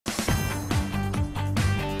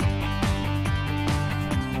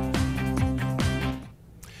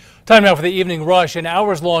Time now for the evening rush. An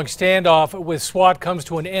hours-long standoff with SWAT comes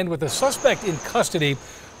to an end with a suspect in custody.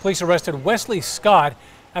 Police arrested Wesley Scott.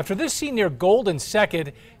 After this scene near Golden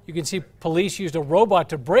 2nd, you can see police used a robot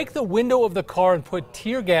to break the window of the car and put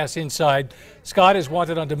tear gas inside. Scott is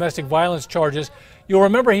wanted on domestic violence charges. You'll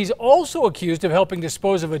remember he's also accused of helping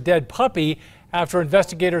dispose of a dead puppy after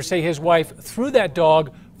investigators say his wife threw that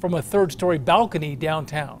dog from a third-story balcony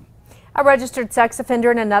downtown. A registered sex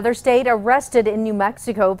offender in another state arrested in New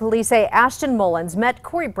Mexico. Police say Ashton Mullins met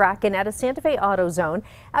Corey Bracken at a Santa Fe AutoZone.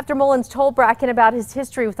 After Mullins told Bracken about his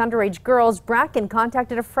history with underage girls, Bracken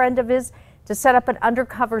contacted a friend of his to set up an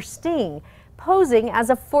undercover sting, posing as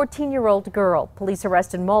a 14-year-old girl. Police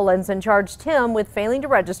arrested Mullins and charged him with failing to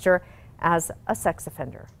register as a sex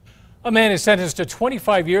offender. A man is sentenced to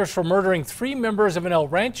 25 years for murdering 3 members of an El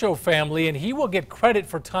Rancho family, and he will get credit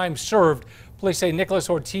for time served. Police say Nicholas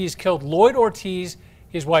Ortiz killed Lloyd Ortiz,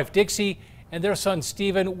 his wife Dixie, and their son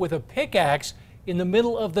Stephen with a pickaxe in the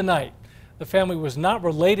middle of the night. The family was not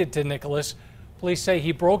related to Nicholas. Police say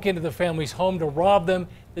he broke into the family's home to rob them.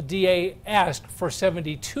 The DA asked for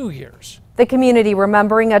 72 years. The community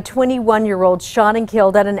remembering a 21-year-old shot and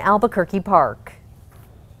killed at an Albuquerque park.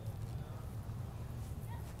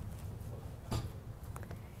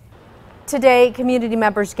 Today, community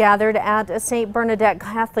members gathered at St. Bernadette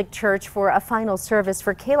Catholic Church for a final service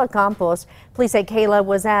for Kayla Campos. Police say Kayla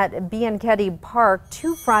was at Bianchetti Park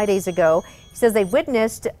 2 Fridays ago. He says they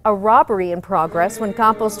witnessed a robbery in progress. When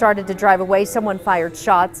Campos started to drive away, someone fired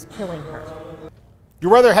shots, killing her.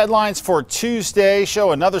 Your weather headlines for Tuesday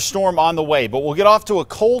show another storm on the way, but we'll get off to a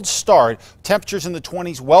cold start. Temperatures in the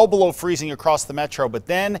 20s, well below freezing across the metro, but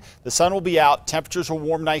then the sun will be out. Temperatures will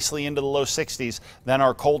warm nicely into the low 60s. Then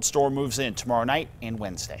our cold storm moves in tomorrow night and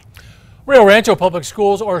Wednesday. Rio Rancho Public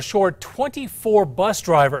Schools are short 24 bus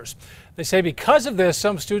drivers. They say because of this,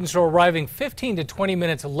 some students are arriving 15 to 20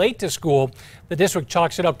 minutes late to school. The district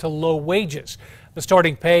chalks it up to low wages. The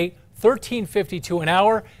starting pay, $13.52 an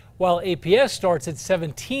hour. While APS starts at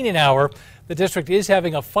 $17 an hour. The district is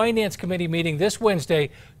having a finance committee meeting this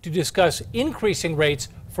Wednesday to discuss increasing rates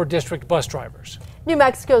for district bus drivers. New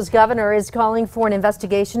Mexico's governor is calling for an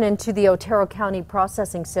investigation into the Otero County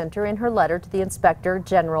Processing Center. In her letter to the Inspector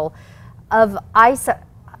General of ICE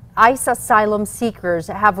asylum seekers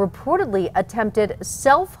have reportedly attempted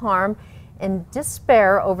self-harm and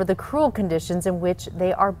despair over the cruel conditions in which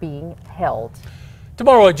they are being held.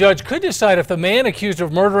 Tomorrow, a judge could decide if the man accused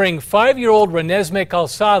of murdering 5-year-old Renesmee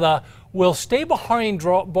Calzada will stay behind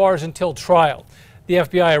bars until trial. The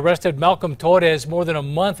FBI arrested Malcolm Torres more than a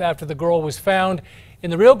month after the girl was found in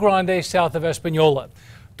the Rio Grande south of Espanola.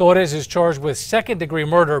 Torres is charged with second-degree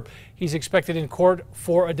murder. He's expected in court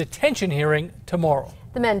for a detention hearing tomorrow.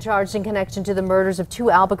 The men charged in connection to the murders of 2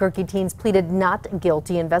 Albuquerque teens pleaded not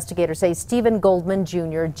guilty. Investigators say Stephen Goldman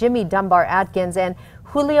Jr., Jimmy Dunbar Atkins, and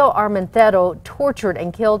Julio Armentero tortured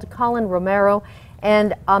and killed Colin Romero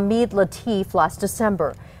and Ahmed Latif last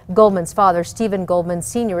December. Goldman's father, Stephen Goldman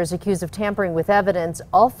Sr., is accused of tampering with evidence.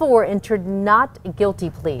 All 4 entered not guilty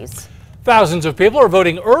pleas. Thousands of people are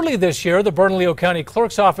voting early this year. The Bernalillo County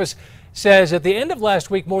Clerk's Office says at the end of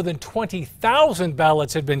last week, more than 20,000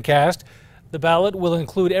 ballots had been cast. The ballot will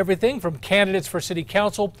include everything from candidates for city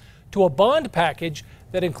council to a bond package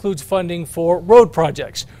that includes funding for road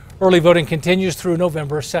projects. Early voting continues through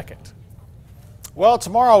November 2nd. Well,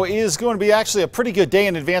 tomorrow is going to be actually a pretty good day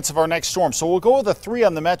in advance of our next storm. So we'll go with a 3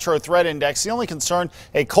 on the Metro Threat Index. The only concern,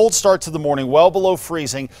 a cold start to the morning, well below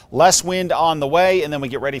freezing, less wind on the way, and then we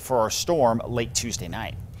get ready for our storm late Tuesday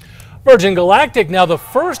night. Virgin Galactic, now the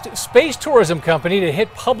first space tourism company to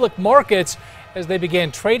hit public markets as they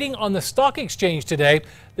began trading on the stock exchange today.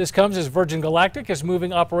 This comes as Virgin Galactic is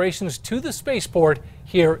moving operations to the spaceport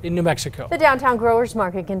here in New Mexico. The downtown growers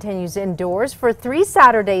market continues indoors for 3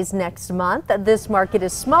 Saturdays next month. This market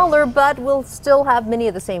is smaller, but will still have many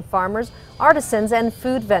of the same farmers, artisans, and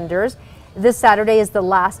food vendors. This Saturday is the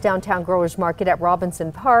last downtown growers market at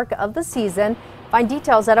Robinson Park of the season. Find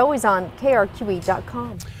details at always on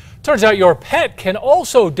KRQE.com. Turns out your pet can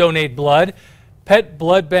also donate blood. Pet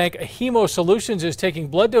Blood Bank Hemo Solutions is taking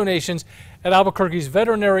blood donations at Albuquerque's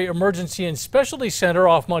Veterinary Emergency and Specialty Center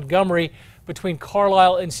off Montgomery between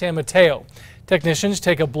Carlisle and San Mateo. Technicians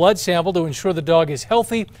take a blood sample to ensure the dog is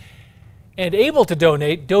healthy and able to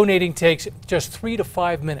donate. Donating takes just 3 to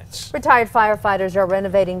 5 minutes. Retired firefighters are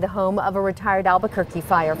renovating the home of a retired Albuquerque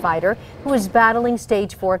firefighter who is battling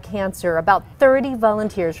stage 4 cancer. About 30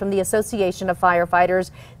 volunteers from the Association of Firefighters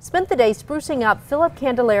spent the day sprucing up Philip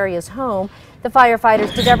Candelaria's home. The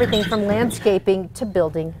firefighters did everything from landscaping to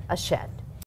building a shed.